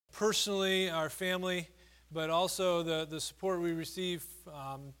personally, our family, but also the support we receive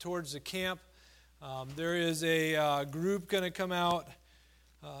towards the camp. There is a group going to come out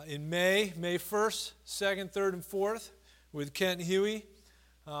in May 1st, 2nd, 3rd, and 4th with Kent Huey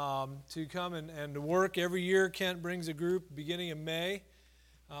to come and to work. Every year Kent brings a group beginning in May.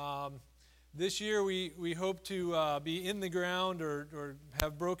 This year we hope to be in the ground or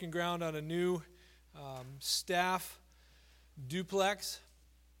have broken ground on a new staff duplex.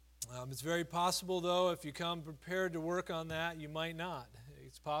 It's very possible, though, if you come prepared to work on that, you might not.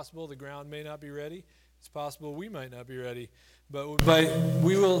 It's possible the ground may not be ready. It's possible we might not be ready. But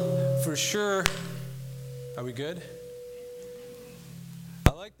we will for sure. Are we good?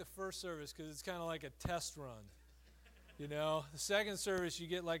 I like the first service because it's kind of like a test run. You know, the second service you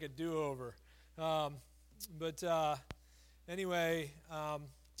get like a do-over. Anyway,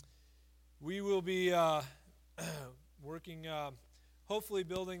 we will be working, hopefully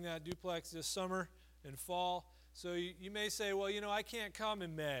building that duplex this summer and fall. So you may say, well, I can't come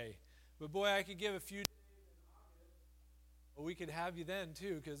in May, but boy, I could give a few days in August. Well, we could have you then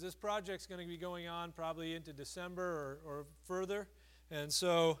too, because this project's going to be going on probably into December or further. And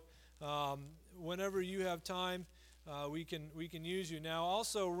so whenever you have time, we can use you. Now,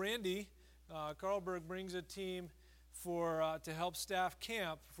 also, Randy Carlberg brings a team to help staff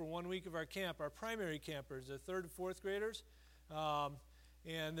camp for 1 week of our camp, our primary campers, the 3rd and 4th graders.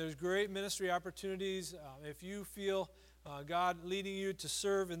 And there's great ministry opportunities. If you feel God leading you to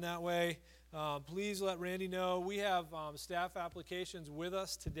serve in that way, please let Randy know. We have staff applications with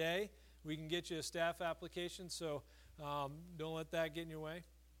us today. We can get you a staff application, so don't let that get in your way.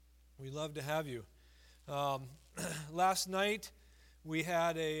 We'd love to have you. Last night, we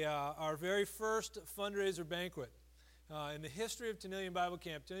had our very first fundraiser banquet. In the history of Tenillion Bible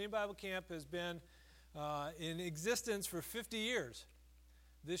Camp, Tenillion Bible Camp has been in existence for 50 years.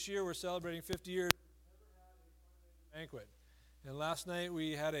 This year we're celebrating 50 years. We've never had a fundraiser banquet. And last night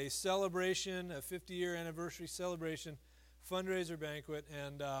we had a celebration, a 50-year anniversary celebration fundraiser banquet,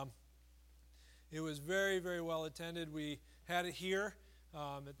 and it was very, very well attended. We had it here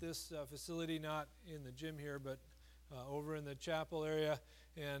at this facility, not in the gym here, but over in the chapel area,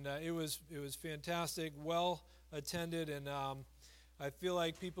 and it was fantastic, well attended, and I feel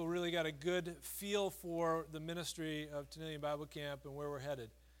like people really got a good feel for the ministry of Tenillion Bible Camp and where we're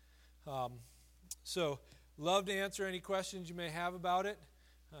headed. So, love to answer any questions you may have about it.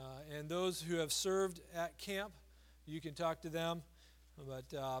 And those who have served at camp, you can talk to them.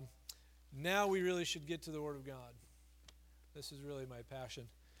 But now we really should get to the Word of God. This is really my passion.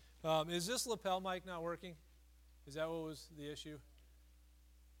 Is this lapel mic not working? Is that what was the issue?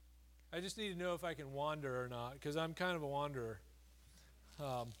 I just need to know if I can wander or not, because I'm kind of a wanderer.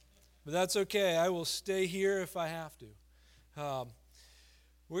 But that's okay. I will stay here if I have to.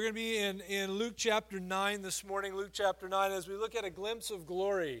 We're going to be in Luke chapter 9 this morning, Luke chapter 9, as we look at a glimpse of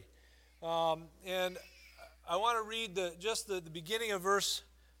glory. And I want to read the beginning of verse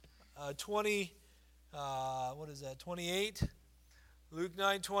 28. Luke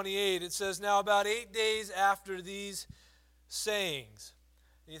 9:28. It says, "Now about 8 days after these sayings."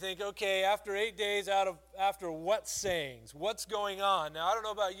 You think, okay, after 8 days, after what sayings? What's going on? Now, I don't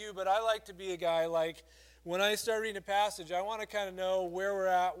know about you, but I like to be a guy like, when I start reading a passage, I want to kind of know where we're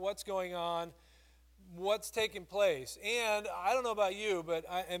at, what's going on, what's taking place. And I don't know about you,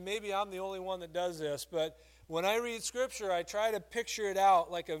 and maybe I'm the only one that does this, but when I read Scripture, I try to picture it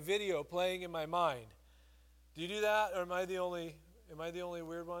out like a video playing in my mind. Do you do that, or am I the only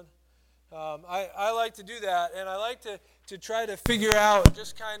weird one? I like to do that, and I like to try to figure out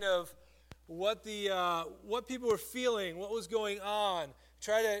just kind of what people were feeling, what was going on.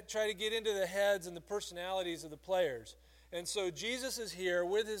 Try to get into the heads and the personalities of the players. And so Jesus is here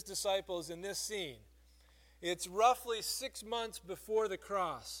with his disciples in this scene. It's roughly 6 months before the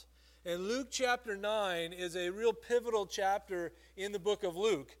cross. And Luke chapter 9 is a real pivotal chapter in the book of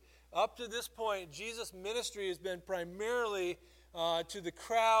Luke. Up to this point, Jesus' ministry has been primarily to the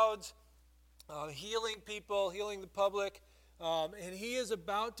crowds, healing people, healing the public, and he is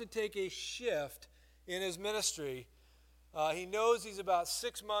about to take a shift in his ministry. He knows he's about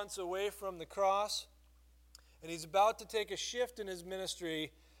 6 months away from the cross, and he's about to take a shift in his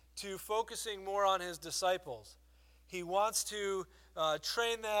ministry to focusing more on his disciples. He wants to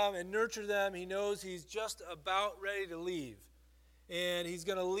train them and nurture them. He knows he's just about ready to leave, and he's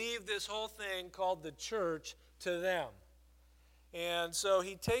going to leave this whole thing called the church to them. And so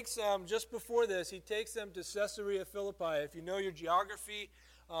he takes them, just before this, he takes them to Caesarea Philippi. If you know your geography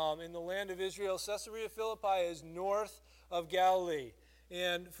in the land of Israel, Caesarea Philippi is north of Galilee.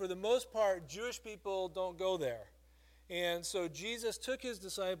 And for the most part, Jewish people don't go there. And so Jesus took his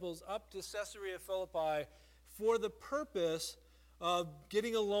disciples up to Caesarea Philippi for the purpose of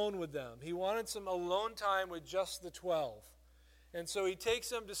getting alone with them. He wanted some alone time with just the 12. And so he takes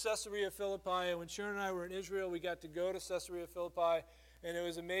them to Caesarea Philippi. And when Sharon and I were in Israel, we got to go to Caesarea Philippi, and it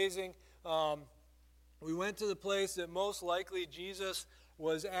was amazing. We went to the place that most likely Jesus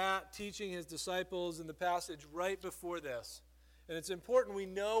was at teaching his disciples in the passage right before this. And it's important we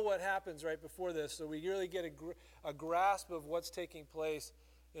know what happens right before this so we really get a grasp of what's taking place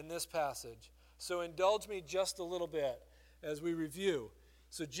in this passage. So indulge me just a little bit as we review.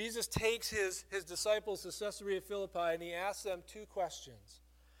 So Jesus takes his disciples to Caesarea Philippi and he asks them two questions.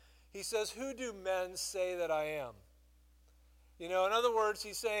 He says, "Who do men say that I am?" In other words,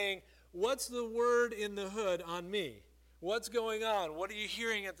 he's saying, what's the word in the hood on me? What's going on? What are you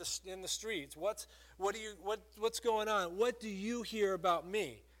hearing in the streets? What's going on? What do you hear about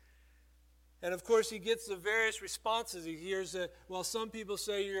me? And of course, he gets the various responses. He hears that, well, some people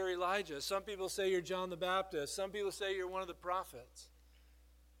say you're Elijah. Some people say you're John the Baptist. Some people say you're one of the prophets,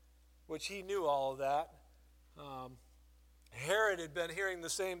 which he knew all of that. Herod had been hearing the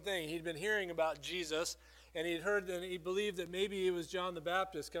same thing. He'd been hearing about Jesus, and he believed that maybe it was John the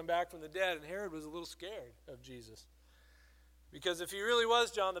Baptist come back from the dead, and Herod was a little scared of Jesus. Because if he really was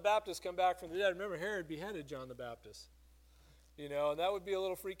John the Baptist come back from the dead, remember Herod beheaded John the Baptist. And that would be a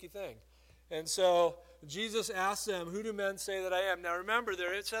little freaky thing. And so Jesus asked them, "Who do men say that I am?" Now remember,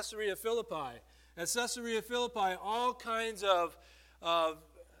 they're at Caesarea Philippi. At Caesarea Philippi, all kinds of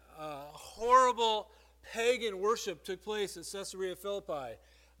horrible pagan worship took place at Caesarea Philippi.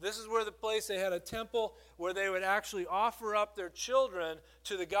 This is where the place they had a temple where they would actually offer up their children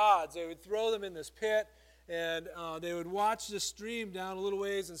to the gods. They would throw them in this pit, and they would watch the stream down a little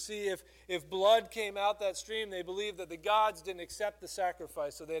ways and see if blood came out that stream. They believed that the gods didn't accept the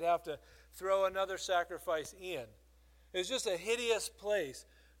sacrifice, so they'd have to throw another sacrifice in. It was just a hideous place.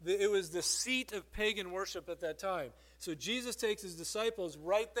 It was the seat of pagan worship at that time. So Jesus takes his disciples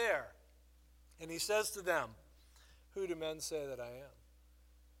right there, and he says to them, "Who do men say that I am?"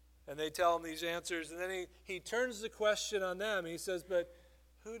 And they tell him these answers, and then he turns the question on them, and he says, "But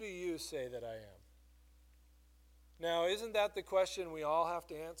who do you say that I am?" Now, isn't that the question we all have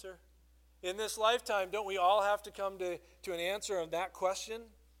to answer? In this lifetime, don't we all have to come to an answer of that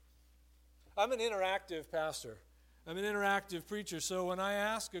question? I'm an interactive pastor. I'm an interactive preacher, so when I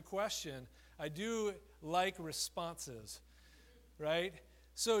ask a question, I do like responses, right?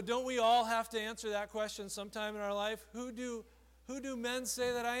 So don't we all have to answer that question sometime in our life? Who do men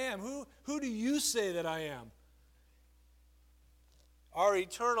say that I am? Who do you say that I am? Our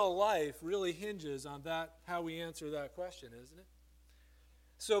eternal life really hinges on that, how we answer that question, isn't it?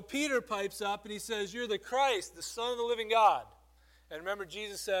 So Peter pipes up and he says, "You're the Christ, the Son of the living God." And remember,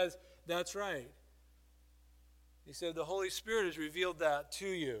 Jesus says, "That's right." He said, "The Holy Spirit has revealed that to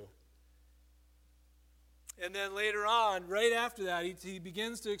you." And then later on, right after that, he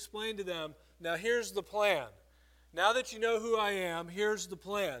begins to explain to them, now here's the plan. Now that you know who I am, here's the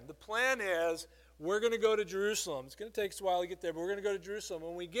plan. The plan is we're going to go to Jerusalem. It's going to take us a while to get there, but we're going to go to Jerusalem.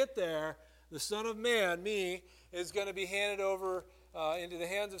 When we get there, the Son of Man, me, is going to be handed over into the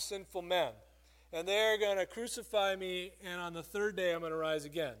hands of sinful men. And they're going to crucify me, and on the third day I'm going to rise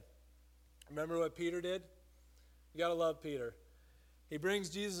again. Remember what Peter did? You got to love Peter. He brings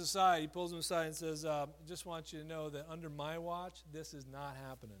Jesus aside, he pulls him aside and says, "I just want you to know that under my watch, this is not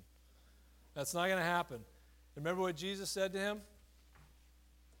happening. That's not going to happen." Remember what Jesus said to him?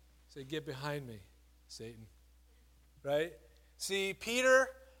 He said, "Get behind me, Satan." Right? See,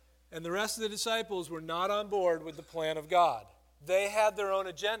 Peter and the rest of the disciples were not on board with the plan of God. They had their own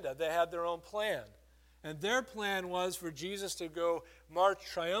agenda. They had their own plan. And their plan was for Jesus to go march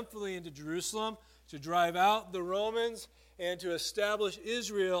triumphantly into Jerusalem, to drive out the Romans, and to establish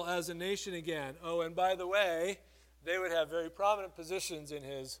Israel as a nation again. Oh, and by the way, they would have very prominent positions in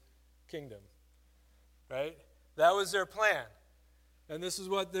his kingdom. Right? That was their plan. And this is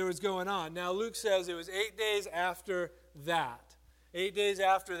what there was going on. Now, Luke says it was 8 days after that. 8 days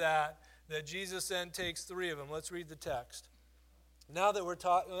after that Jesus then takes 3 of them. Let's read the text. Now that we're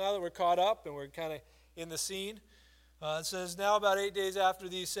caught up and we're kind of in the scene, it says, "Now about 8 days after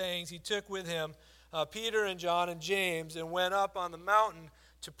these sayings, he took with him Peter and John and James and went up on the mountain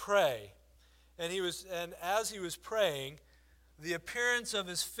to pray. And as he was praying, the appearance of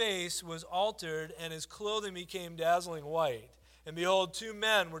his face was altered, and his clothing became dazzling white. And behold, 2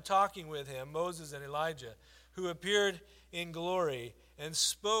 men were talking with him, Moses and Elijah, who appeared in glory and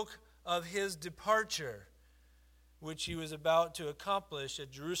spoke of his departure, which he was about to accomplish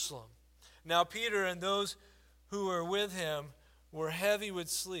at Jerusalem. Now Peter and those who were with him were heavy with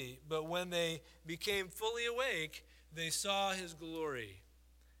sleep, but when they became fully awake, they saw his glory,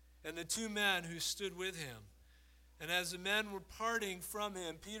 and the two men who stood with him. And as the men were parting from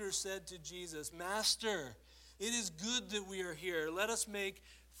him, Peter said to Jesus, Master, it is good that we are here. Let us make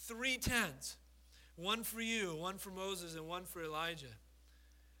 3 tents, one for you, one for Moses, and one for Elijah.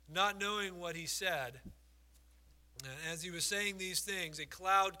 Not knowing what he said, as he was saying these things, a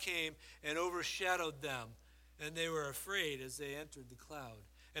cloud came and overshadowed them, and they were afraid as they entered the cloud.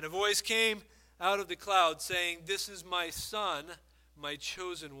 And a voice came out of the cloud saying, This is my son, my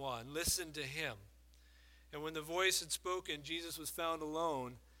chosen one. Listen to him. And when the voice had spoken, Jesus was found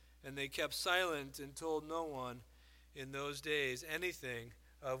alone, and they kept silent and told no one in those days anything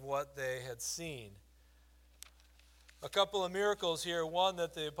of what they had seen. A couple of miracles here. One,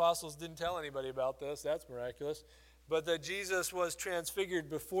 that the apostles didn't tell anybody about this. That's miraculous. But that Jesus was transfigured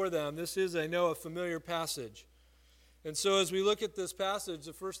before them. This is, I know, a familiar passage. And so as we look at this passage,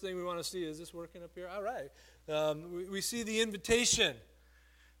 the first thing we want to see, is this working up here? All right. We see the invitation.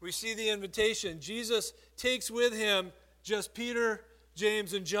 We see the invitation. Jesus takes with him just Peter,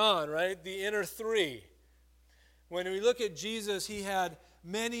 James, and John, right? The inner 3. When we look at Jesus, he had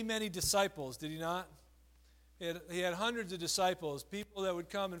many, many disciples, did he not? He had hundreds of disciples, people that would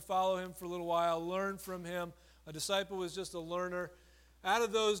come and follow him for a little while, learn from him. A disciple was just a learner. Out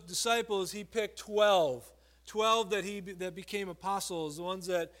of those disciples, he picked 12. 12 that became apostles, the ones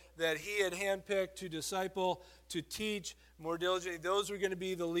that he had handpicked to disciple, to teach more diligently. Those were going to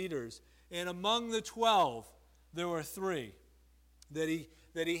be the leaders. And among the 12, there were 3 that he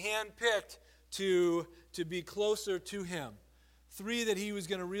handpicked to be closer to him. 3 that he was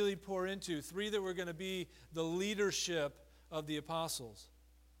going to really pour into. 3 that were going to be the leadership of the apostles.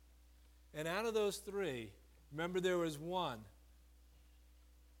 And out of those 3, remember there was one.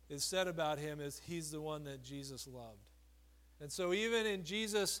 It's said about him as he's the one that Jesus loved. And so even in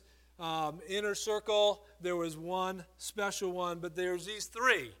Jesus' inner circle, there was one special one, but there's these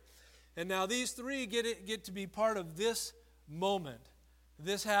 3. And now these 3 get to be part of this moment,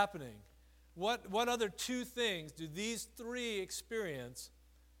 this happening. What other 2 things do these 3 experience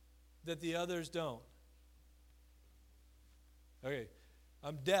that the others don't? Okay,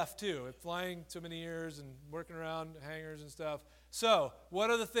 I'm deaf too. I'm flying so many years and working around hangars and stuff. So, what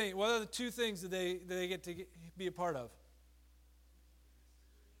are the 2 things that they get to be a part of?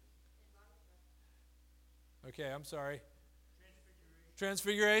 Okay, I'm sorry.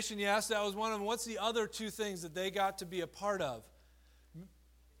 Transfiguration, yes, that was one of them. What's the other 2 things that they got to be a part of?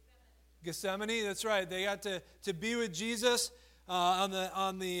 Gethsemane, that's right. They got to be with Jesus in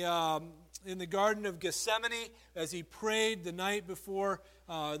the Garden of Gethsemane as he prayed the night before,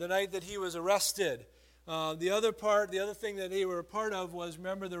 the night that he was arrested. The other thing that they were a part of was,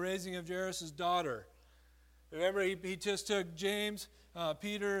 remember, the raising of Jairus' daughter. Remember, he just took James,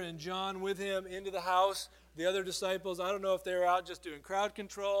 Peter, and John with him into the house. The other disciples, I don't know if they were out just doing crowd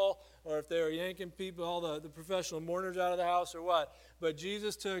control or if they were yanking people, all the professional mourners out of the house or what. But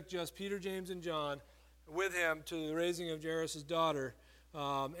Jesus took just Peter, James, and John with him to the raising of Jairus' daughter.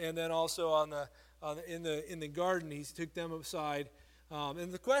 And then also in the garden, he took them aside.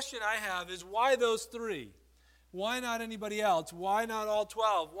 And the question I have is, why those 3? Why not anybody else? Why not all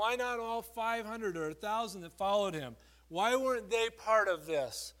 12? Why not all 500 or 1,000 that followed him? Why weren't they part of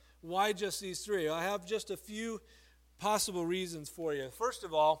this? Why just these 3? I have just a few possible reasons for you. First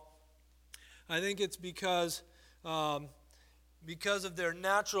of all, I think it's because of their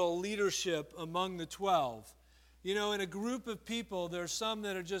natural leadership among the 12. You know, in a group of people, there's some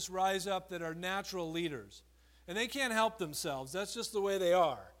that are just rise up that are natural leaders. And they can't help themselves. That's just the way they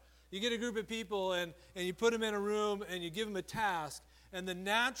are. You get a group of people and you put them in a room and you give them a task, and the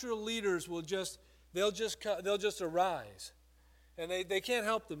natural leaders they'll just arise. And they can't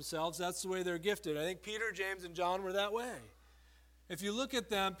help themselves. That's the way they're gifted. I think Peter, James, and John were that way. If you look at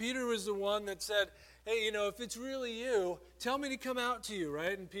them, Peter was the one that said, hey, if it's really you, tell me to come out to you,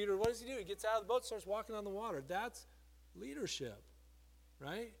 right? And Peter, what does he do? He gets out of the boat, starts walking on the water. That's leadership,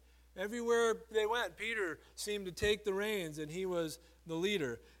 right? Everywhere they went, Peter seemed to take the reins, and he was the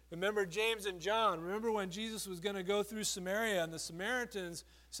leader. Remember James and John. Remember when Jesus was going to go through Samaria, and the Samaritans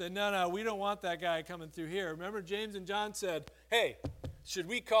said, no, we don't want that guy coming through here. Remember James and John said, hey, should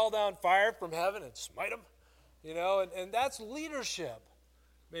we call down fire from heaven and smite him? And that's leadership.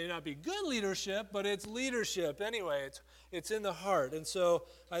 May not be good leadership, but it's leadership anyway. It's in the heart. And so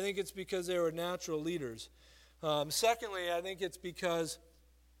I think it's because they were natural leaders. Secondly, I think it's because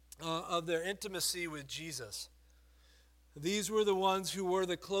of their intimacy with Jesus. These were the ones who were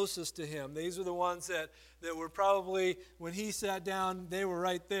the closest to him. These were the ones that were probably, when he sat down, they were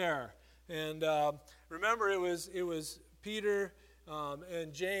right there. And remember, it was Peter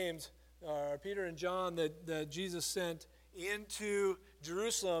and James Peter and John that Jesus sent into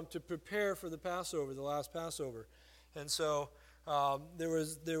Jerusalem to prepare for the Passover, the last Passover. And so there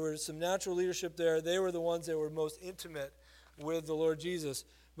was some natural leadership there. They were the ones that were most intimate with the Lord Jesus.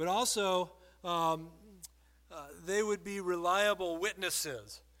 But also, they would be reliable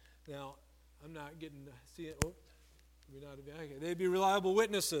witnesses. Now, I'm not getting to see it. Oh, maybe not. Okay. They'd be reliable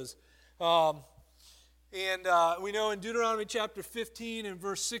witnesses. And we know in Deuteronomy chapter 15 and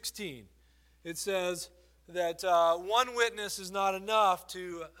verse 16, it says that one witness is not enough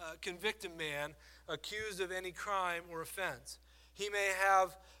to convict a man accused of any crime or offense he may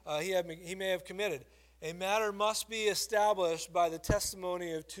have committed. A matter must be established by the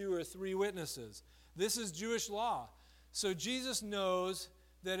testimony of 2 or 3 witnesses. This is Jewish law. So Jesus knows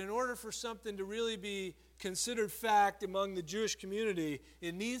that in order for something to really be considered fact among the Jewish community,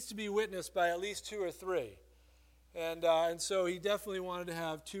 it needs to be witnessed by at least 2 or 3. And so he definitely wanted to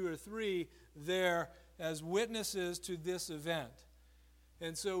have 2 or 3 there as witnesses to this event.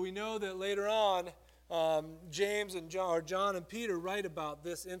 And so we know that later on, James and John and Peter write about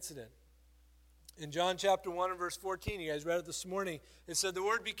this incident. In John chapter 1 and verse 14, you guys read it this morning, it said, "The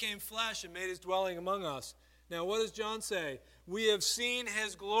Word became flesh and made his dwelling among us." Now what does John say? "We have seen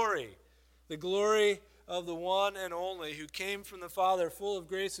his glory, the glory of the one and only who came from the Father, full of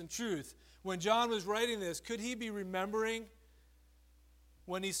grace and truth." When John was writing this, could he be remembering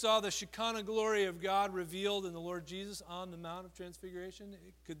when he saw the Shekinah glory of God revealed in the Lord Jesus on the Mount of Transfiguration?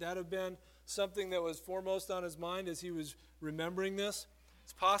 Could that have been something that was foremost on his mind as he was remembering this?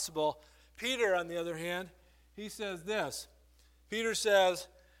 It's possible. Peter, on the other hand, he says this. Peter says,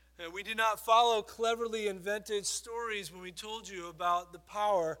 "We did not follow cleverly invented stories when we told you about the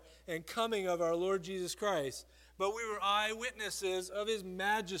power and coming of our Lord Jesus Christ, but we were eyewitnesses of his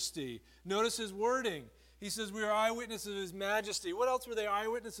majesty." Notice his wording. He says we are eyewitnesses of his majesty. What else were they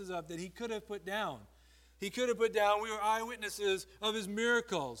eyewitnesses of that he could have put down? He could have put down, we were eyewitnesses of his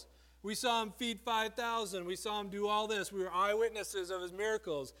miracles. We saw him feed 5,000. We saw him do all this. We were eyewitnesses of his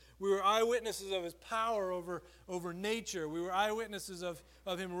miracles. We were eyewitnesses of his power over nature. We were eyewitnesses of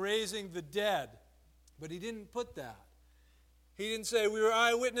him raising the dead. But he didn't put that. He didn't say we were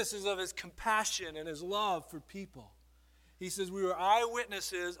eyewitnesses of his compassion and his love for people. He says we were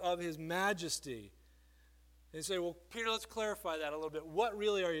eyewitnesses of his majesty. And you say, well, Peter, let's clarify that a little bit. What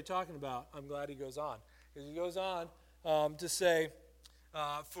really are you talking about? I'm glad he goes on. Because he goes on to say,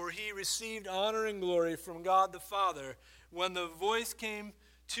 "For he received honor and glory from God the Father when the voice came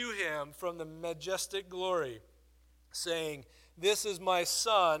to him from the majestic glory, saying, 'This is my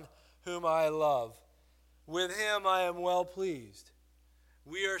Son whom I love. With him I am well pleased.'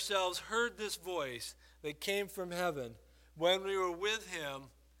 We ourselves heard this voice that came from heaven when we were with him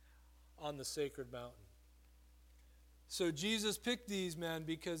on the sacred mountain." So Jesus picked these men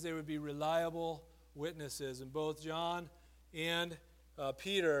because they would be reliable witnesses. And both John and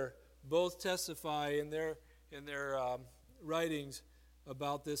Peter both testify in their writings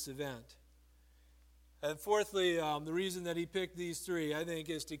about this event. And fourthly, the reason that he picked these 3, I think,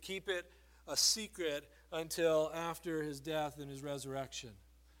 is to keep it a secret until after his death and his resurrection.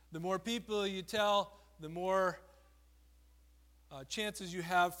 The more people you tell, the more chances you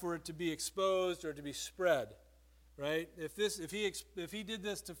have for it to be exposed or to be spread. Right? If he did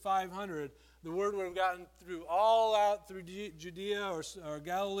this to 500, the word would have gotten all out through Judea or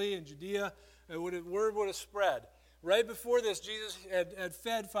Galilee and Judea. Word would have spread. Right before this, Jesus had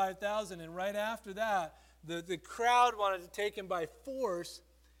fed 5,000, and right after that, the crowd wanted to take him by force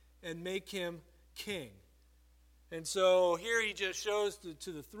and make him king. And so here he just shows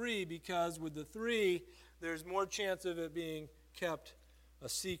to the 3, because with the 3, there's more chance of it being kept a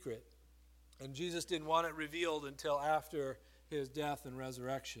secret. And Jesus didn't want it revealed until after his death and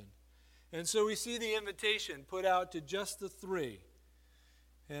resurrection. And so we see the invitation put out to just the 3.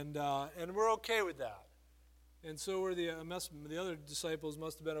 And we're okay with that. And so were the other disciples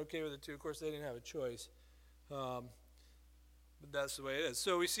must have been okay with it too. Of course, they didn't have a choice. But that's the way it is.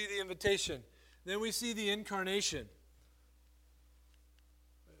 So we see the invitation. Then we see the incarnation.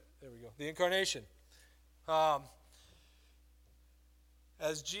 There we go. The incarnation.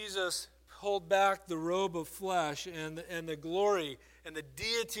 As Jesus pulled back the robe of flesh, and the glory and the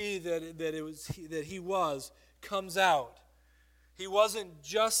deity that he was comes out. He wasn't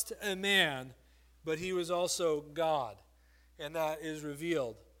just a man, but he was also God, and that is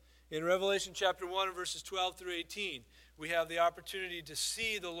revealed. In Revelation chapter 1, verses 12 through 18, we have the opportunity to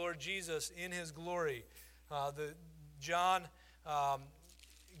see the Lord Jesus in his glory. John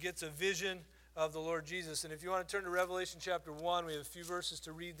gets a vision of the Lord Jesus. And if you want to turn to Revelation chapter 1, we have a few verses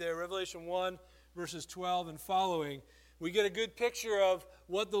to read there. Revelation 1, verses 12 and following, we get a good picture of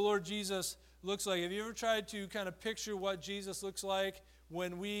what the Lord Jesus looks like. Have you ever tried to kind of picture what Jesus looks like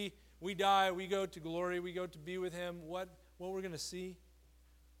when we die, we go to glory, we go to be with him, what we're going to see,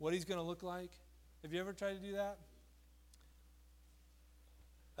 what he's going to look like? Have you ever tried to do that?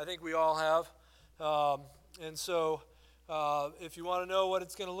 I think we all have. And so if you want to know what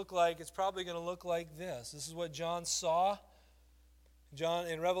it's going to look like, it's probably going to look like this. This is what John saw. John,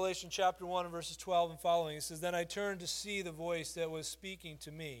 in Revelation chapter 1, verses 12 and following, it says, "Then I turned to see the voice that was speaking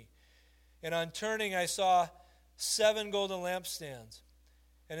to me. And on turning, I saw 7 golden lampstands.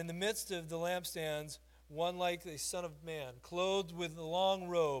 And in the midst of the lampstands, one like the Son of Man, clothed with a long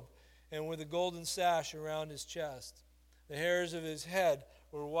robe and with a golden sash around his chest. The hairs of his head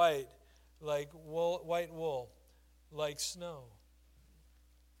were white, like white wool, like snow."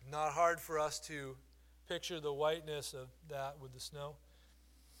 Not hard for us to picture the whiteness of that with the snow.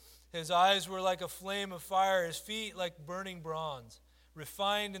 "His eyes were like a flame of fire, his feet like burning bronze,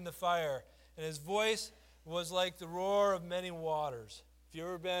 refined in the fire, and his voice was like the roar of many waters." If you've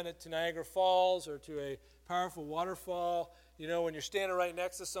ever been to Niagara Falls or to a powerful waterfall, you know, when you're standing right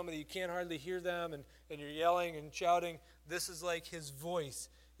next to somebody, you can't hardly hear them, and you're yelling and shouting. This is like his voice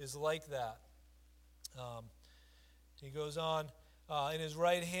is like that. He goes on, in his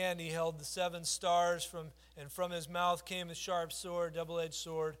right hand he held the 7 stars, and from his mouth came a sharp sword, double-edged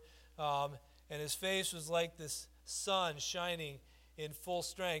sword, and his face was like the sun shining in full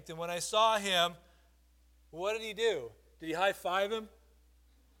strength. And when I saw him, what did he do? Did he high-five him?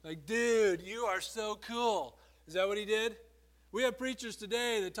 Like, dude, you are so cool. Is that what he did? We have preachers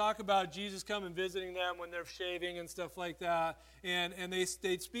today that talk about Jesus coming visiting them when they're shaving and stuff like that, and they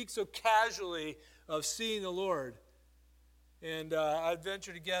speak so casually of seeing the Lord. And I'd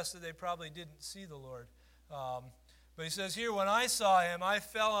venture to guess that they probably didn't see the Lord. But he says here, when I saw him, I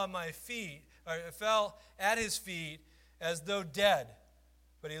fell on my feet, or I fell at his feet as though dead.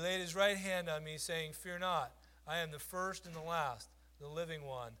 But he laid his right hand on me, saying, "Fear not, I am the first and the last, the living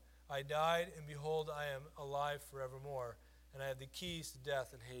one. I died, and behold, I am alive forevermore, and I have the keys to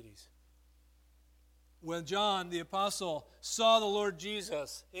death and Hades." When John, the apostle, saw the Lord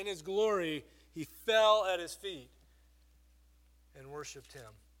Jesus in his glory, he fell at his feet and worshiped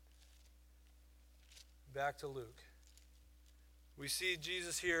him. Back to Luke. We see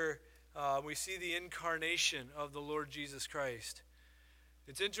Jesus here, we see the incarnation of the Lord Jesus Christ.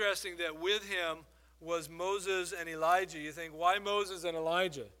 It's interesting that with him was Moses and Elijah. You think, why Moses and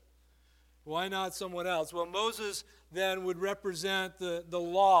Elijah? Why not someone else? Well, Moses then would represent the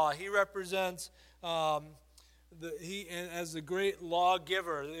law. He represents as the great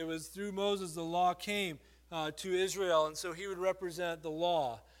lawgiver. It was through Moses the law came to Israel, and so he would represent the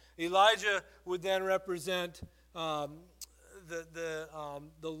law. Elijah would then represent the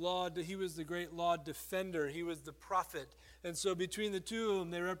law. He was the great law defender. He was the prophet. And so between the two of them,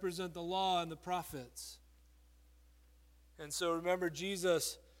 they represent the law and the prophets. And so remember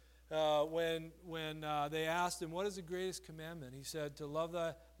Jesus, when they asked him, what is the greatest commandment? He said, to love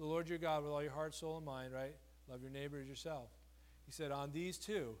the Lord your God with all your heart, soul, and mind, right? Love your neighbor as yourself. He said, on these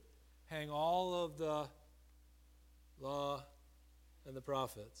two, hang all of the law and the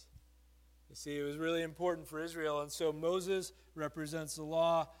prophets. You see, it was really important for Israel. And so Moses represents the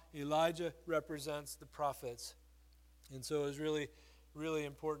law. Elijah represents the prophets. And so it was really, really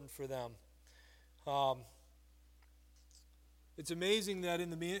important for them. It's amazing that in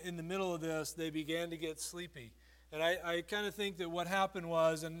the middle of this, they began to get sleepy. And I kind of think that what happened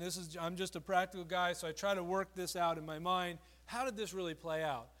was, and I'm just a practical guy, so I try to work this out in my mind. How did this really play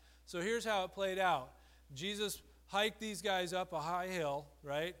out? So here's how it played out. Jesus hiked these guys up a high hill,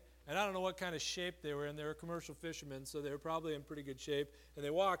 right? And I don't know what kind of shape they were in. They were commercial fishermen, so they were probably in pretty good shape. And they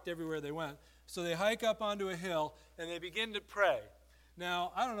walked everywhere they went. So they hike up onto a hill, and they begin to pray.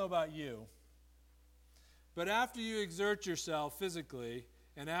 Now, I don't know about you, but after you exert yourself physically,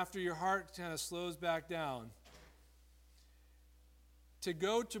 and after your heart kind of slows back down, to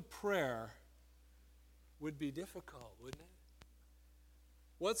go to prayer would be difficult, wouldn't it?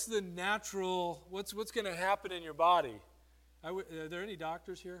 What's the natural, what's going to happen in your body? Are there any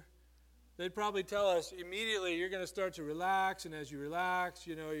doctors here? They'd probably tell us immediately you're going to start to relax, and as you relax,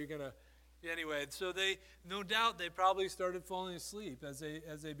 you're going to, anyway. So no doubt they probably started falling asleep as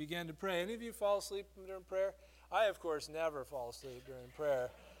they began to pray. Any of you fall asleep during prayer? I, of course, never fall asleep during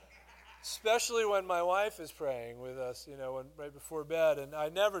prayer, especially when my wife is praying with us, right before bed, and I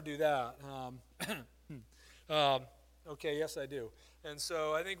never do that. Okay, yes, I do. And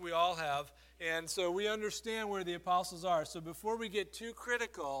so I think we all have. And so we understand where the apostles are. So before we get too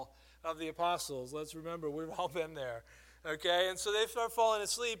critical of the apostles, let's remember we've all been there. Okay, and so they start falling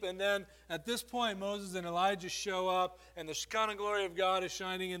asleep, and then at this point, Moses and Elijah show up, and the Shekinah glory of God is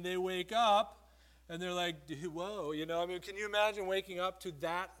shining, and they wake up, and they're like, whoa, can you imagine waking up to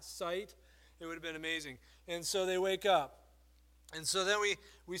that sight? It would have been amazing. And so they wake up. And so then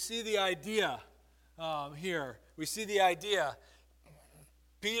we see the idea here. We see the idea.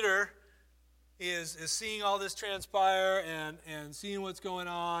 Peter is seeing all this transpire and seeing what's going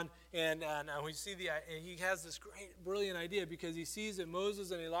on, and we see he has this great, brilliant idea because he sees that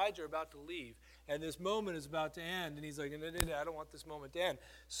Moses and Elijah are about to leave, and this moment is about to end, and he's like, I don't want this moment to end.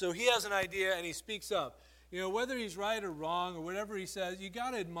 So he has an idea, and he speaks up. Whether he's right or wrong or whatever he says, you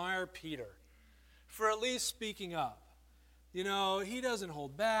got to admire Peter for at least speaking up. He doesn't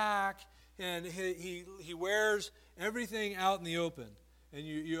hold back, and he wears everything out in the open. And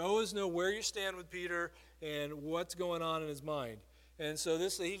you always know where you stand with Peter and what's going on in his mind. And so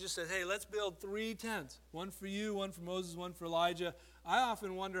he just said, hey, let's build 3 tents. One for you, one for Moses, one for Elijah. I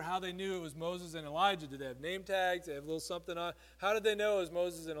often wonder how they knew it was Moses and Elijah. Did they have name tags? Did they have a little something on? How did they know it was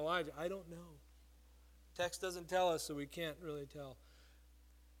Moses and Elijah? I don't know. Text doesn't tell us, so we can't really tell.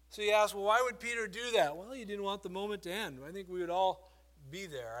 So you ask, well, why would Peter do that? Well, he didn't want the moment to end. I think we would all be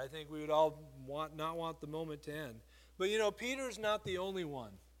there. I think we would all not want the moment to end. But Peter's not the only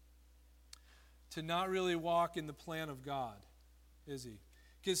one to not really walk in the plan of God, is he?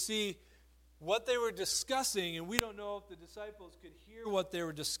 Because see, what they were discussing, and we don't know if the disciples could hear what they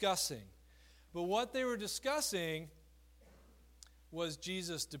were discussing, but what they were discussing was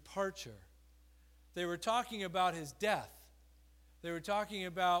Jesus' departure. They were talking about his death. They were talking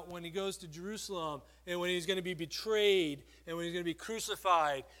about when he goes to Jerusalem and when he's going to be betrayed and when he's going to be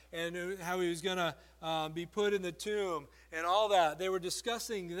crucified and how he was going to be put in the tomb and all that. They were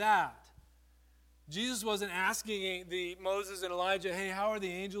discussing that. Jesus wasn't asking the Moses and Elijah, hey, how are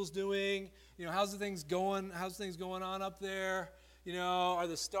the angels doing? How's things going on up there? Are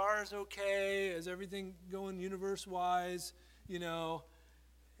the stars okay? Is everything going universe-wise?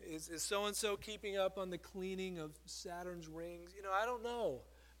 Is so-and-so keeping up on the cleaning of Saturn's rings? I don't know.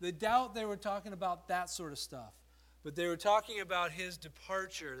 The doubt they were talking about that sort of stuff. But they were talking about his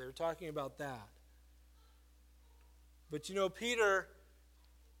departure. They were talking about that. But Peter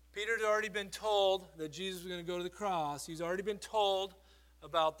had already been told that Jesus was going to go to the cross. He's already been told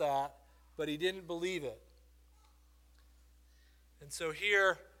about that, but he didn't believe it. And so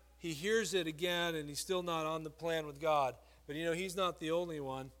here, he hears it again, and he's still not on the plan with God. But he's not the only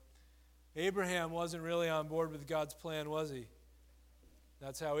one. Abraham wasn't really on board with God's plan, was he?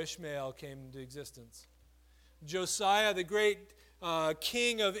 That's how Ishmael came into existence. Josiah, the great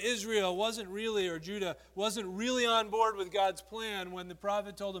king of Israel, Judah, wasn't really on board with God's plan when the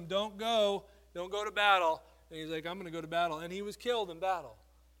prophet told him, don't go to battle. And he's like, I'm going to go to battle. And he was killed in battle.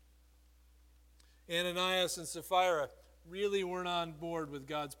 Ananias and Sapphira really weren't on board with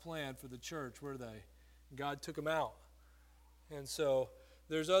God's plan for the church, were they? God took them out. And so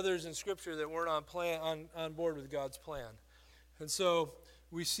there's others in Scripture that weren't on board with God's plan. And so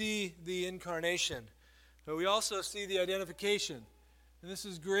we see the incarnation. But we also see the identification. And this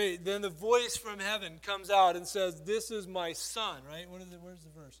is great. Then the voice from heaven comes out and says, this is my son, right? Where's the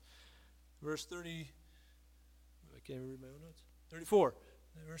verse? Verse 30. I can't even read my own notes. 34.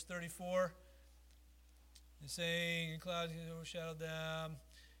 Verse 34. It's saying, clouds overshadowed them.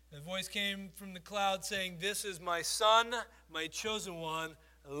 The voice came from the cloud saying, this is my son, my chosen one.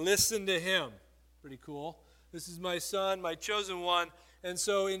 Listen to him. Pretty cool. This is my son, my chosen one. And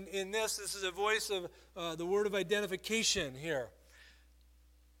so in this is a voice of the word of identification here.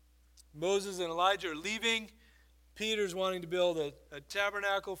 Moses and Elijah are leaving. Peter's wanting to build a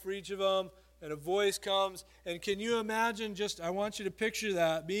tabernacle for each of them. And a voice comes. And can you imagine I want you to picture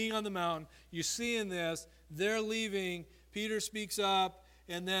that, being on the mountain. You see in this, they're leaving. Peter speaks up.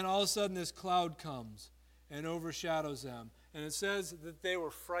 And then all of a sudden this cloud comes and overshadows them. And it says that they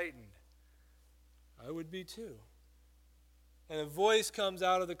were frightened. I would be too. And a voice comes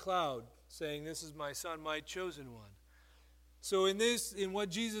out of the cloud saying, this is my son, my chosen one. So in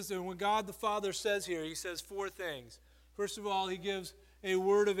what God the Father says here, he says 4 things. First of all, he gives a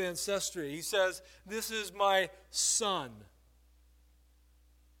word of ancestry. He says, this is my son.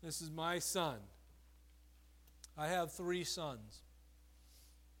 This is my son. I have 3 sons.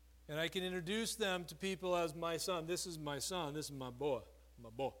 And I can introduce them to people as my son. This is my son. This is my boy.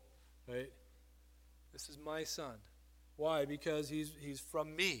 Right? This is my son. Why? Because he's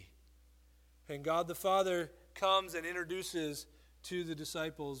from me. And God the Father comes and introduces to the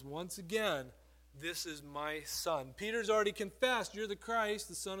disciples once again, this is my son. Peter's already confessed, you're the Christ,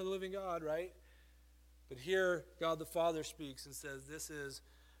 the Son of the living God, right? But here, God the Father speaks and says, this is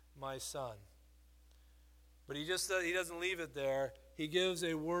my son. But he doesn't leave it there. He gives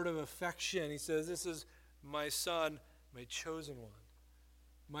a word of affection. He says, this is my son, my chosen one.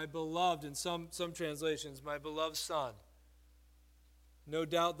 My beloved, in some translations, my beloved son. No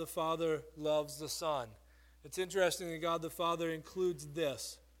doubt the Father loves the Son. It's interesting that God the Father includes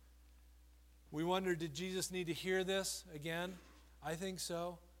this. We wonder, did Jesus need to hear this again? I think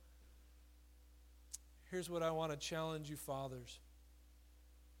so. Here's what I want to challenge you fathers.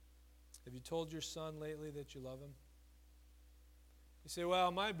 Have you told your son lately that you love him? You say,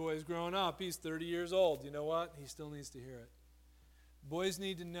 well, my boy's growing up. He's 30 years old. You know what? He still needs to hear it. Boys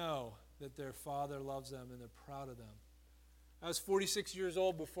need to know that their father loves them and they're proud of them. I was 46 years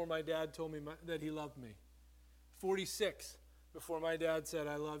old before my dad told me that he loved me. 46 before my dad said,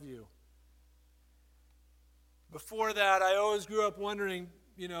 I love you. Before that, I always grew up wondering,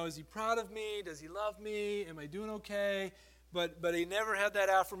 is he proud of me? Does he love me? Am I doing okay? But he never had that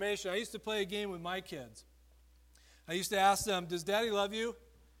affirmation. I used to play a game with my kids. I used to ask them, does Daddy love you?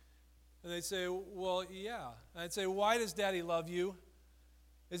 And they'd say, well, yeah. And I'd say, why does Daddy love you?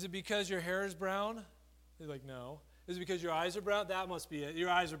 Is it because your hair is brown? They're like, no. Is it because your eyes are brown? That must be it. Your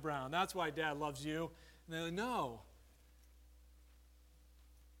eyes are brown. That's why Dad loves you. And they're like, no.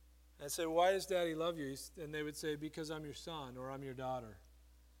 And I'd say, why does Daddy love you? And they would say, because I'm your son or I'm your daughter.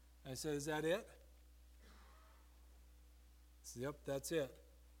 And I said, is that it? Said, yep, that's it.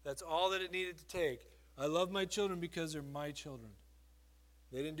 That's all that it needed to take. I love my children because they're my children.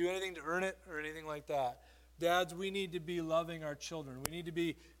 They didn't do anything to earn it or anything like that. Dads, we need to be loving our children. We need to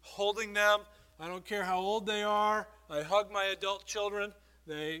be holding them. I don't care how old they are. I hug my adult children.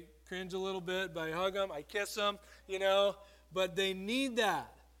 They cringe a little bit, but I hug them. I kiss them, But they need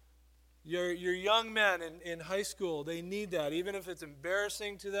that. Your young men in high school, they need that. Even if it's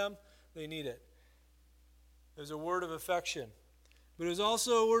embarrassing to them, they need it. There's a word of affection. But it was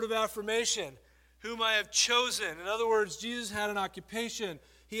also a word of affirmation. Whom I have chosen. In other words, Jesus had an occupation.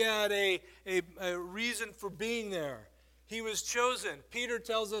 He had a reason for being there. He was chosen. Peter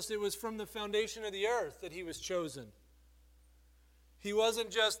tells us it was from the foundation of the earth that he was chosen. He wasn't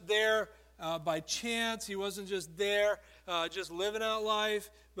just there by chance. He wasn't just there just living out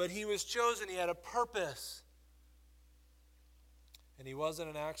life. But he was chosen. He had a purpose. And he wasn't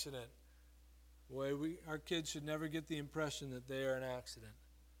an accident. Boy, our kids should never get the impression that they are an accident.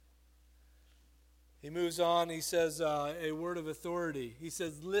 He moves on, he says a word of authority. He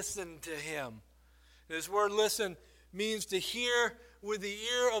says, listen to him. This word listen means to hear with the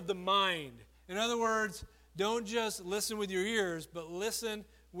ear of the mind. In other words, don't just listen with your ears, but listen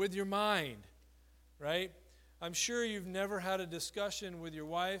with your mind, right? I'm sure you've never had a discussion with your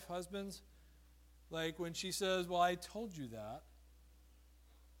wife, husbands, like when she says, well, I told you that.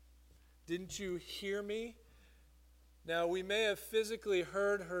 Didn't you hear me? Now, we may have physically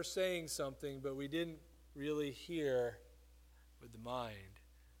heard her saying something, but we didn't really hear with the mind,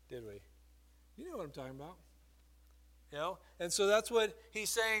 did we? You know what I'm talking about. And so that's what he's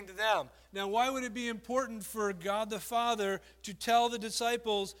saying to them. Now, why would it be important for God the Father to tell the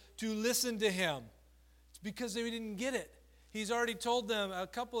disciples to listen to him? It's because they didn't get it. He's already told them a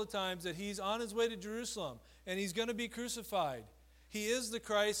couple of times that he's on his way to Jerusalem, and he's going to be crucified. He is the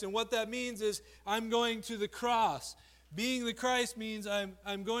Christ, and what that means is, I'm going to the cross. Being the Christ means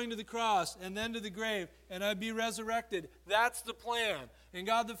I'm going to the cross and then to the grave and I'd be resurrected. That's the plan. And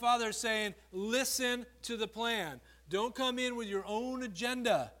God the Father is saying, listen to the plan. Don't come in with your own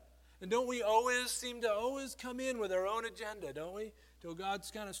agenda. And don't we seem to come in with our own agenda, don't we? Till God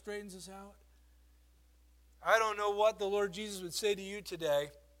kind of straightens us out. I don't know what the Lord Jesus would say to you today.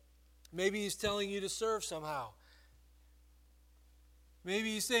 Maybe he's telling you to serve somehow.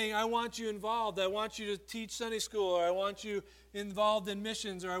 Maybe he's saying, I want you involved. I want you to teach Sunday school, or I want you involved in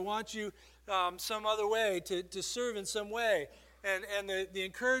missions, or I want you some other way to serve in some way. And the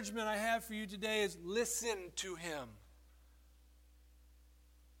encouragement I have for you today is listen to him.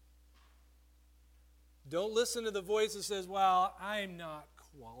 Don't listen to the voice that says, well, I'm not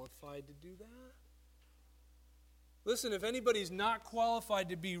qualified to do that. Listen, if anybody's not qualified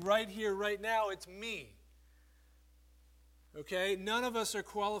to be right here, right now, it's me. Okay? None of us are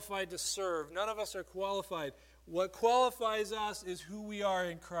qualified to serve. None of us are qualified. What qualifies us is who we are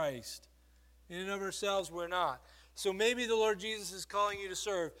in Christ. In and of ourselves, we're not. So maybe the Lord Jesus is calling you to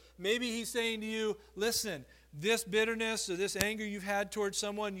serve. Maybe he's saying to you, listen, this bitterness or this anger you've had towards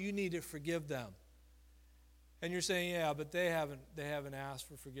someone, you need to forgive them. And you're saying, yeah, but they haven't asked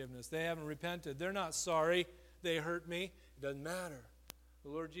for forgiveness. They haven't repented. They're not sorry. They hurt me. It doesn't matter. The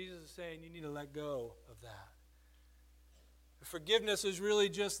Lord Jesus is saying you need to let go of that. Forgiveness is really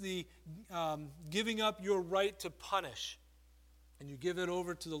just the giving up your right to punish. And you give it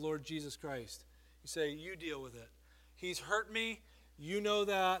over to the Lord Jesus Christ. You say, you deal with it. He's hurt me. You know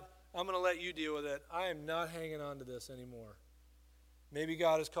that. I'm going to let you deal with it. I am not hanging on to this anymore. Maybe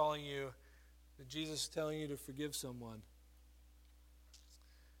God is calling you, that Jesus is telling you to forgive someone.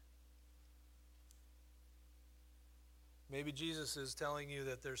 Maybe Jesus is telling you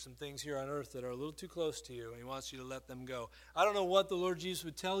that there's some things here on earth that are a little too close to you, and he wants you to let them go. I don't know what the Lord Jesus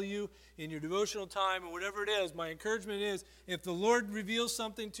would tell you in your devotional time or whatever it is. My encouragement is, if the Lord reveals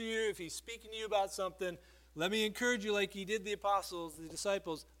something to you, if he's speaking to you about something, let me encourage you like he did the apostles, the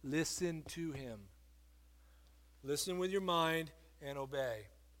disciples, listen to him. Listen with your mind and obey.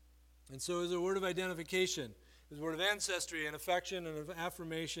 And so is a word of identification. It's a word of ancestry and affection and of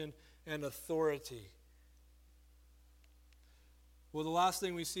affirmation and authority. Well, the last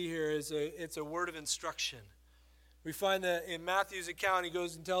thing we see here is it's a word of instruction. We find that in Matthew's account, he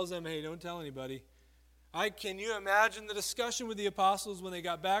goes and tells them, hey, don't tell anybody. Can you imagine the discussion with the apostles when they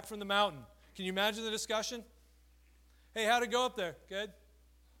got back from the mountain? Can you imagine the discussion? Hey, how'd it go up there? Good?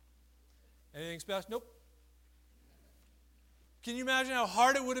 Anything special? Nope. Can you imagine how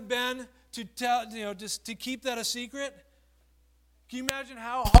hard it would have been to tell, just to keep that a secret? Can you imagine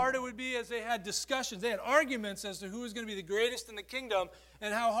how hard it would be as they had discussions? They had arguments as to who was going to be the greatest in the kingdom,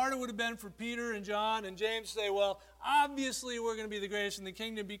 and how hard it would have been for Peter and John and James to say, well, obviously we're going to be the greatest in the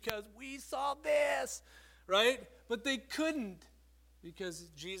kingdom because we saw this, right? But they couldn't because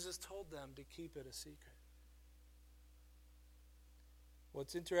Jesus told them to keep it a secret.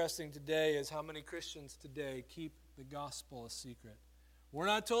 What's interesting today is how many Christians today keep the gospel a secret. We're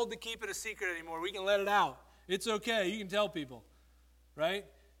not told to keep it a secret anymore. We can let it out. It's okay. You can tell people. Right?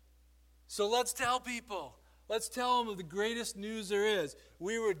 So let's tell people. Let's tell them of the greatest news there is.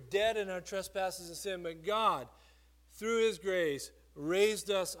 We were dead in our trespasses and sin, but God, through his grace,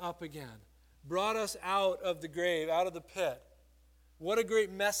 raised us up again, brought us out of the grave, out of the pit. What a great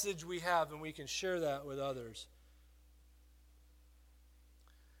message we have, and we can share that with others.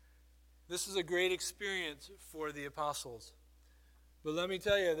 This is a great experience for the apostles. But let me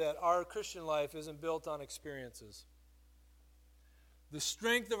tell you that our Christian life isn't built on experiences. The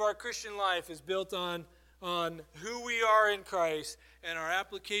strength of our Christian life is built on who we are in Christ and our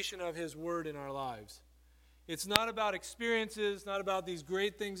application of his word in our lives. It's not about experiences, not about these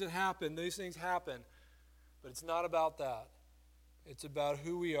great things that happen. These things happen, but it's not about that. It's about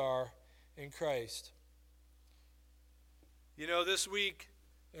who we are in Christ. This week,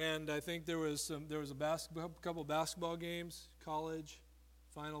 and I think there was a couple basketball games, college,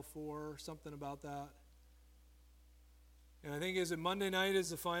 Final Four, something about that. And I think, is it Monday night is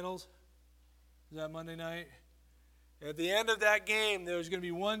the finals? Is that Monday night? At the end of that game, there's going to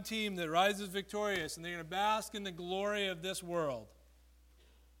be one team that rises victorious, and they're going to bask in the glory of this world.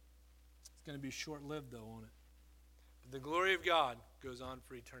 It's going to be short-lived, though, won't it? But the glory of God goes on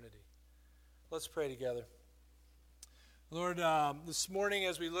for eternity. Let's pray together. Lord, this morning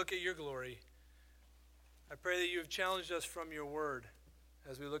as we look at your glory, I pray that you have challenged us from your word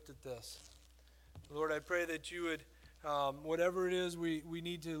as we looked at this. Lord, I pray that you would whatever it is we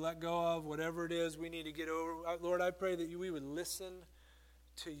need to let go of, whatever it is we need to get over. Lord, I pray that we would listen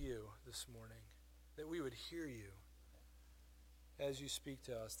to you this morning, that we would hear you as you speak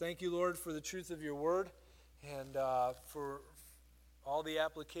to us. Thank you, Lord, for the truth of your word and for all the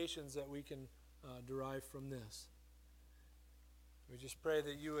applications that we can derive from this. We just pray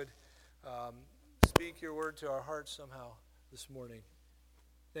that you would speak your word to our hearts somehow this morning.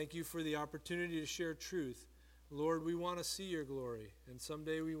 Thank you for the opportunity to share truth. Lord, we want to see your glory, and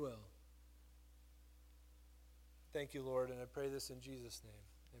someday we will. Thank you, Lord, and I pray this in Jesus'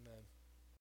 name. Amen.